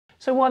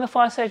So why the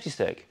fire safety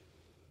stick?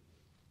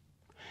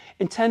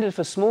 Intended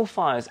for small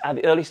fires at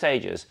the early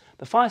stages,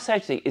 the fire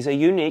safety stick is a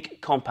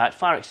unique compact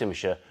fire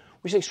extinguisher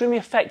which is extremely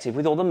effective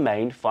with all the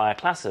main fire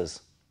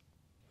classes.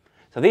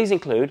 So these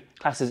include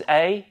classes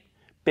A,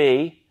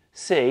 B,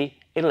 C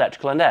in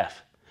electrical and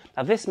F.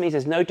 Now this means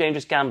there's no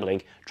dangerous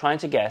gambling trying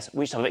to guess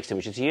which type of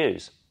extinguisher to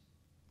use.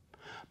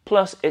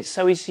 Plus it's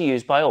so easy to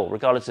use by all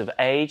regardless of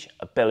age,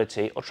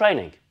 ability or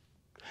training.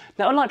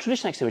 Now unlike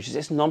traditional extinguishers,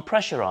 it's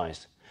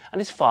non-pressurised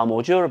and it's far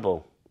more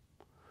durable.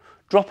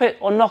 Drop it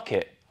or knock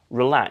it,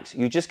 relax,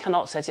 you just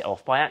cannot set it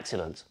off by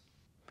accident.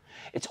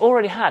 It's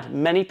already had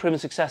many proven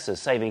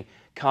successes, saving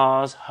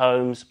cars,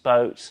 homes,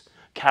 boats,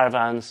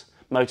 caravans,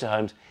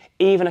 motorhomes,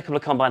 even a couple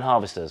of combine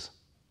harvesters.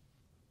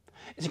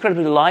 It's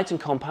incredibly light and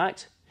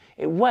compact.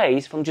 It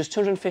weighs from just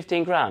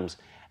 215 grams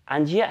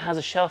and yet has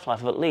a shelf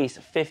life of at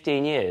least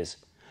 15 years,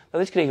 though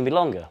this could even be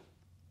longer.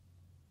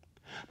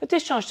 The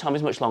discharge time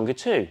is much longer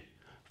too.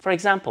 For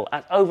example,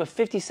 at over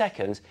 50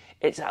 seconds,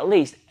 it's at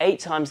least 8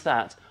 times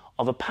that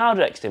of a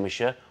powder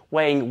extinguisher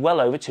weighing well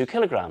over 2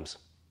 kilograms.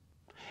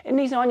 It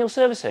needs no annual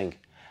servicing,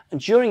 and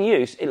during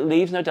use it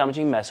leaves no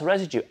damaging mess or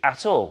residue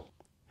at all.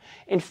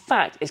 In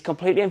fact, it's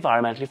completely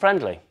environmentally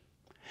friendly.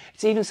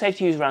 It's even safe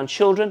to use around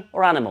children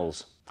or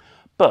animals.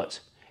 But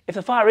if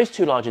the fire is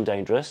too large and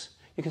dangerous,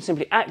 you can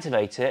simply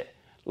activate it,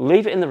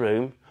 leave it in the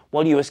room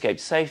while you escape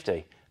to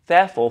safety,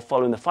 therefore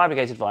following the fire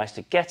brigade's advice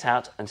to get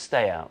out and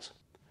stay out.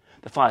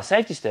 The fire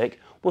safety stick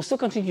will still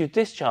continue to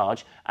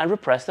discharge and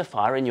repress the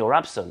fire in your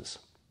absence.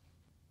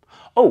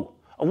 Oh,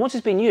 and once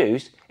it's been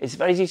used, it's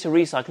very easy to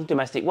recycle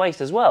domestic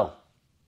waste as well.